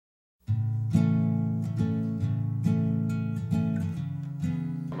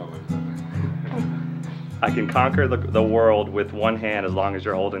I can conquer the world with one hand as long as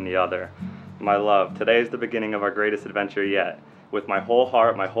you're holding the other. My love, today is the beginning of our greatest adventure yet. With my whole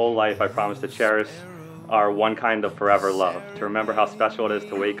heart, my whole life, I promise to cherish our one kind of forever love. To remember how special it is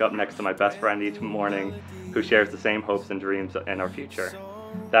to wake up next to my best friend each morning who shares the same hopes and dreams in our future.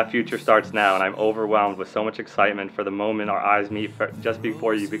 That future starts now, and I'm overwhelmed with so much excitement for the moment our eyes meet just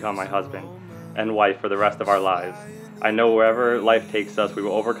before you become my husband and wife for the rest of our lives. I know wherever life takes us, we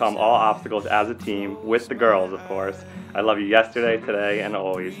will overcome all obstacles as a team, with the girls, of course. I love you yesterday, today, and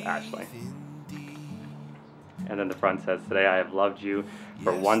always, Ashley. And then the front says, today I have loved you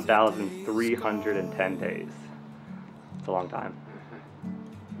for 1,310 days. It's a long time.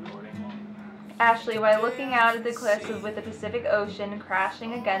 Ashley, while looking out at the cliffs with the Pacific Ocean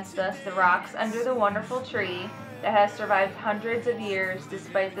crashing against us, the rocks under the wonderful tree that has survived hundreds of years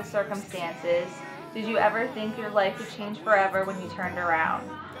despite the circumstances, did you ever think your life would change forever when you turned around?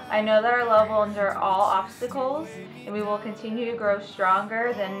 I know that our love will endure all obstacles, and we will continue to grow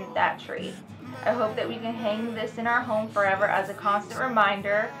stronger than that tree. I hope that we can hang this in our home forever as a constant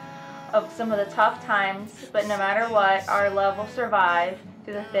reminder of some of the tough times, but no matter what, our love will survive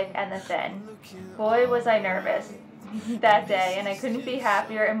through the thick and the thin. Boy, was I nervous that day, and I couldn't be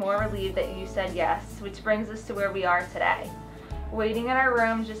happier and more relieved that you said yes, which brings us to where we are today. Waiting in our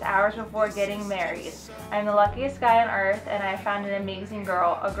room just hours before getting married. I'm the luckiest guy on earth, and I found an amazing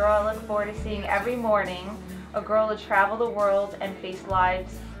girl, a girl I look forward to seeing every morning, a girl to travel the world and face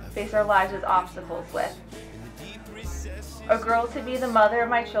our lives with obstacles with. A girl to be the mother of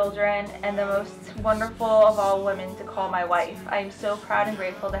my children and the most wonderful of all women to call my wife. I am so proud and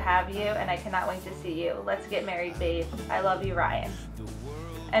grateful to have you, and I cannot wait to see you. Let's get married, babe. I love you, Ryan.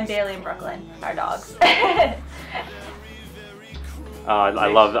 And Bailey and Brooklyn, our dogs.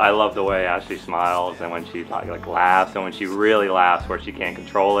 I love the way Ashley smiles, and when she like laughs, and when she really laughs where she can't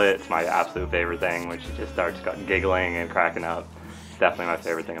control it. It's my absolute favorite thing, when she just starts giggling and cracking up. It's definitely my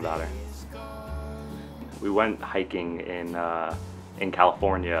favorite thing about her. We went hiking in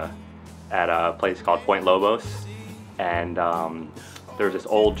California at a place called Point Lobos, and there was this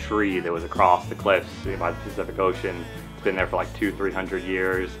old tree that was across the cliffs by the Pacific Ocean. It's been there for like 200-300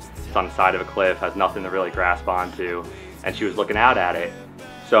 years. It's on the side of a cliff, has nothing to really grasp onto, and she was looking out at it.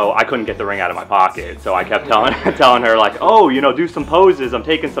 So I couldn't get the ring out of my pocket, so I kept telling her like, oh, you know, do some poses, I'm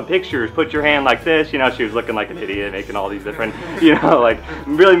taking some pictures, put your hand like this, you know. She was looking like an idiot, making all these different, you know, like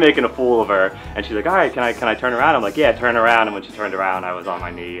really making a fool of her. And she's like, all right, can I turn around? I'm like, yeah, turn around. And when she turned around, I was on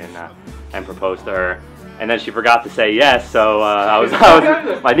my knee and proposed to her. And then she forgot to say yes, so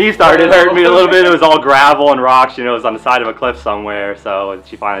my knee started hurting me a little bit. It was all gravel and rocks, you know, it was on the side of a cliff somewhere. So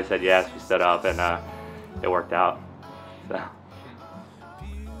she finally said yes, we stood up, and it worked out. So.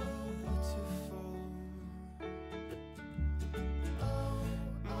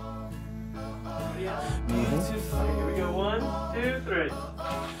 Okay, here we go. 1, 2, 3.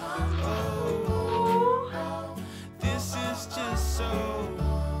 This is just so.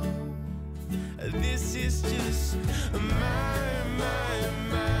 This is just my.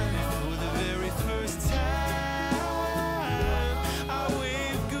 For the very first time, I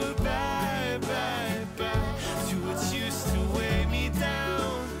wave goodbye, bye, bye to what used to weigh me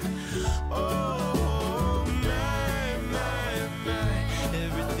down. Oh, my,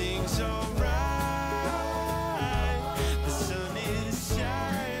 everything's alright. The sun is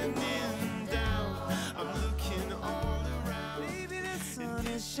shining down. I'm looking all around. Baby, the sun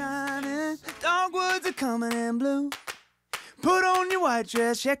is shining. Dogwoods are coming in blue. Put on your white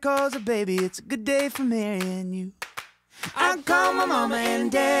dress, yeah, cause baby, it's a good day for marrying you. I call my mama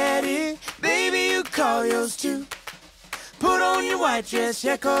and daddy, baby, you call yours too. Put on your white dress,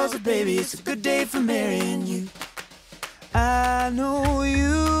 yeah, cause baby, it's a good day for marrying you. I know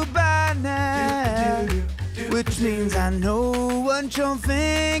you by now, which means I know what you're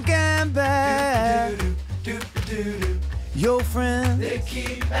thinking about. Your friends, they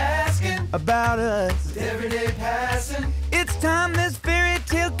keep asking about us with every day passing. It's time this fairy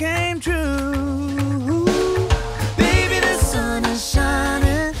tale came true. Baby, the sun is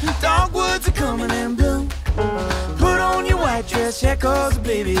shining, dogwoods are coming in bloom. Put on your white dress, yeah, cause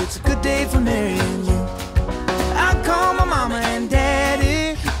baby, it's a good day for marrying you. I call my mama and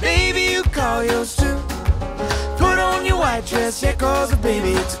daddy, baby, you call yours too. Put on your white dress, yeah, cause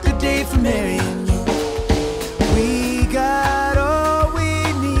baby, it's a good day for marrying you. We got all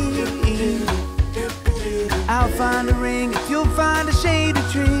we need. I'll find a ring if you'll find a shady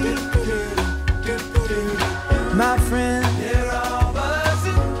tree. My friend, they're all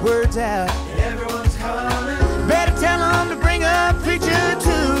buzzing. Words out, everyone's coming. Better tell them to bring a preacher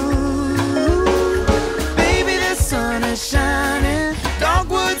too. Baby, the sun is shining,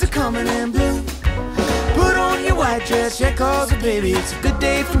 dogwoods are coming in blue. yeah, 'cause baby, it's a good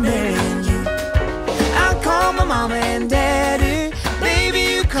day for marrying you. I'll call my mama and daddy, maybe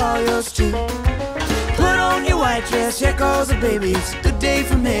you call yours too. Put on your white dress, yeah, 'cause baby, it's a good day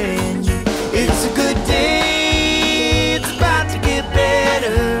for marrying you. It's a good day.